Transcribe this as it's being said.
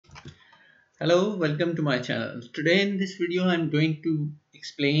Hello, welcome to my channel. Today in this video I'm going to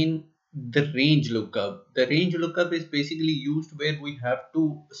explain the range lookup. The range lookup is basically used where we have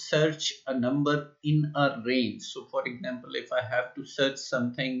to search a number in a range. So for example, if I have to search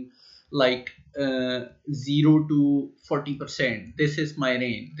something like 0 to 40%, this is my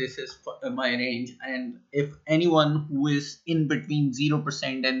range. This is my range, and if anyone who is in between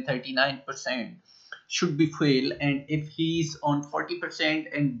 0% and 39% should be fail, and if he's on 40%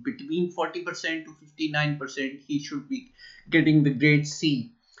 and between 40% to 59%, he should be getting the grade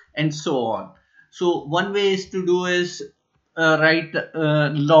C, and so on. So one way is to do is write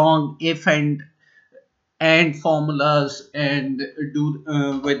long if and formulas and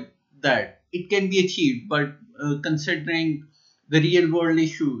do with that. It can be achieved, but considering the real world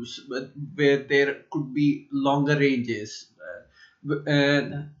issues where there could be longer ranges,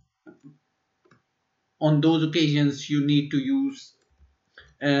 on those occasions you need to use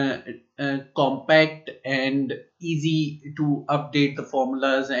compact and easy to update the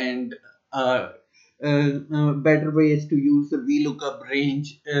formulas, and better way is to use the Vlookup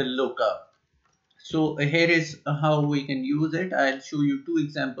range lookup. So here is how we can use it. I'll show you two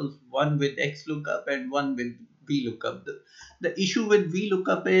examples, one with Xlookup and one with Vlookup. The issue with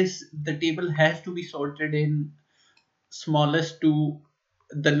Vlookup is the table has to be sorted in smallest to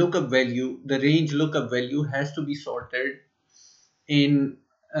the lookup value. The range lookup value has to be sorted in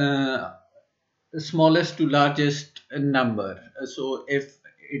smallest to largest number. So if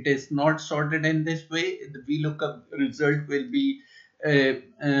it is not sorted in this way, the VLOOKUP result will be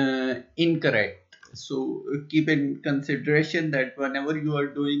incorrect. So keep in consideration that whenever you are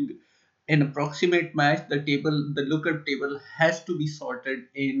doing an approximate match, the lookup table has to be sorted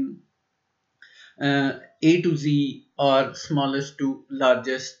in A to Z or smallest to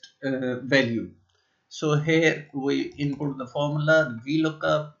largest value. So here we input the formula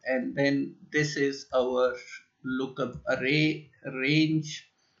VLOOKUP, and then this is our lookup array range,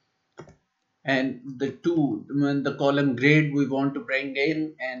 and the column grade we want to bring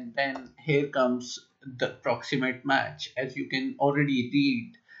in, and then here comes the approximate match. As you can already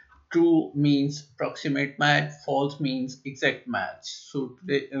read, true means approximate match, false means exact match. So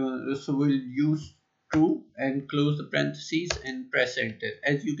today, so we'll use true and close the parentheses and press enter.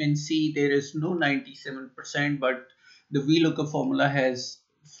 As you can see, there is no 97%, but the VLOOKUP formula has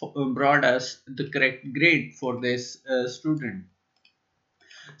brought us the correct grade for this student.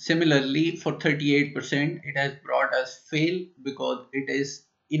 Similarly, for 38%, it has brought us fail because it is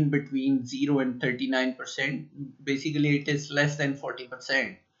in between 0 and 39%. Basically, it is less than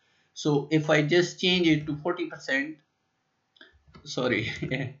 40%. So if I just change it to 40%, sorry,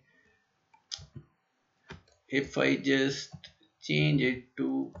 if I just change it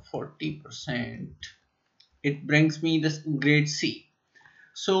to 40%, it brings me this grade C.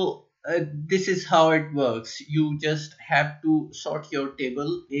 So this is how it works. You just have to sort your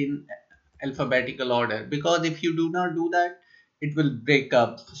table in alphabetical order, because if you do not do that, it will break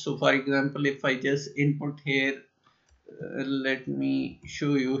up. So for example, if I just input here, let me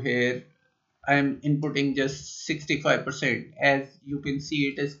show you here, I'm inputting just 65%. As you can see,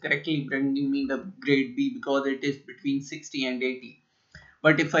 it is correctly bringing me the grade B because it is between 60 and 80.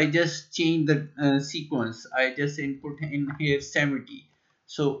 But if I just change the sequence, I just input in here 70.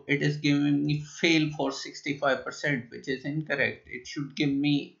 So it is giving me fail for 65%, which is incorrect. It should give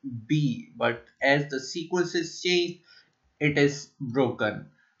me B, but as the sequence is changed, it is broken.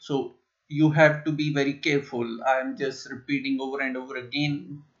 So you have to be very careful. I'm just repeating over and over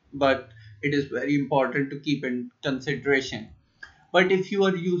again, but it is very important to keep in consideration. But if you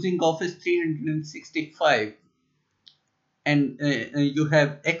are using Office 365 and you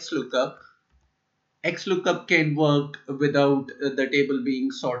have Xlookup can work without the table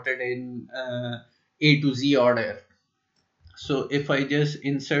being sorted in A to Z order. So if I just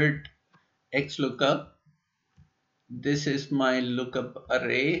insert Xlookup, this is my lookup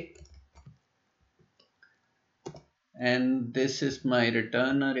array, and this is my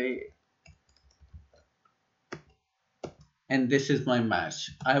return array, and this is my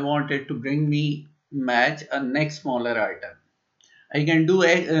match. I want it to bring me match a next smaller item. I can do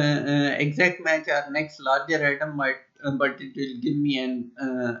exact match or next larger item, but it will give me an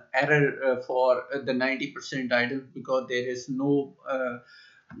error for the 90% items, because there is no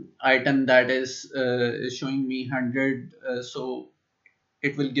item that is showing me 100. So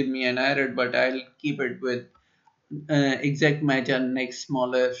it will give me an error, but I'll keep it with exact match or next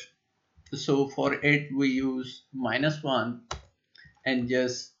smaller. So for it we use -1 and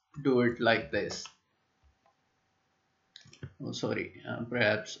just do it like this. Oh, sorry,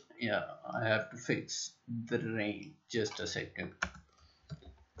 perhaps, yeah, I have to fix the range. Just a second.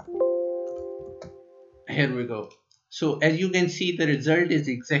 Here we go. So as you can see, the result is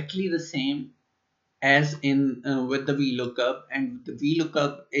exactly the same as in with the VLOOKUP, and the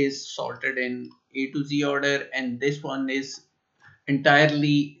VLOOKUP is sorted in A to Z order, and this one is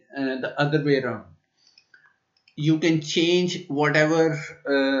entirely the other way around. You can change whatever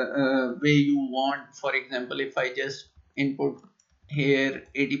way you want. For example, if I just input here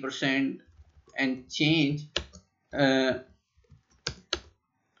 80% and change, uh,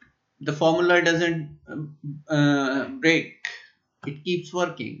 the formula doesn't break, it keeps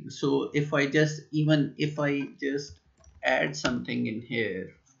working. So if I just, even if I just add something in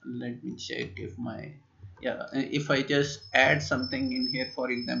here, let me check if my, yeah, if I just add something in here,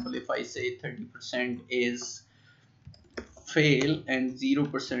 for example, if I say 30% is fail and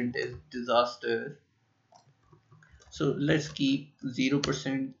 0% is disaster. So let's keep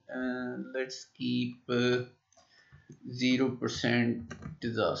 0%, let's keep 0%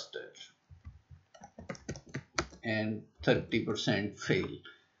 disaster and 30% fail.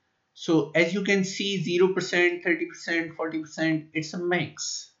 So as you can see, 0%, 30%, 40%, it's a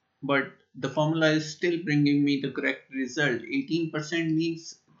mix, but the formula is still bringing me the correct result. 18%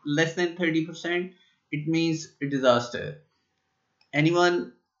 means less than 30%, it means a disaster.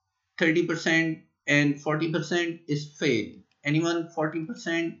 Anyone 30% and 40% is fail. Anyone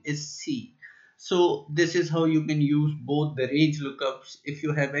 40% is C. So this is how you can use both the range lookups. If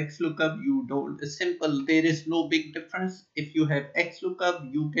you have Xlookup, you don't, it's simple. There is no big difference. If you have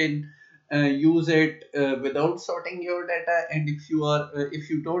Xlookup, you can use it without sorting your data, and if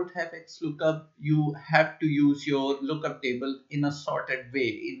you don't have Xlookup, you have to use your lookup table in a sorted way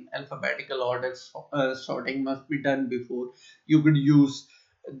in alphabetical order. Sorting must be done before you could use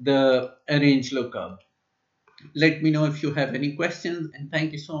the arrange lookup. Let me know if you have any questions, and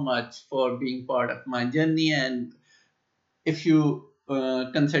thank you so much for being part of my journey. And if you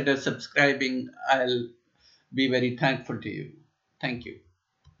consider subscribing, I'll be very thankful to you. Thank you.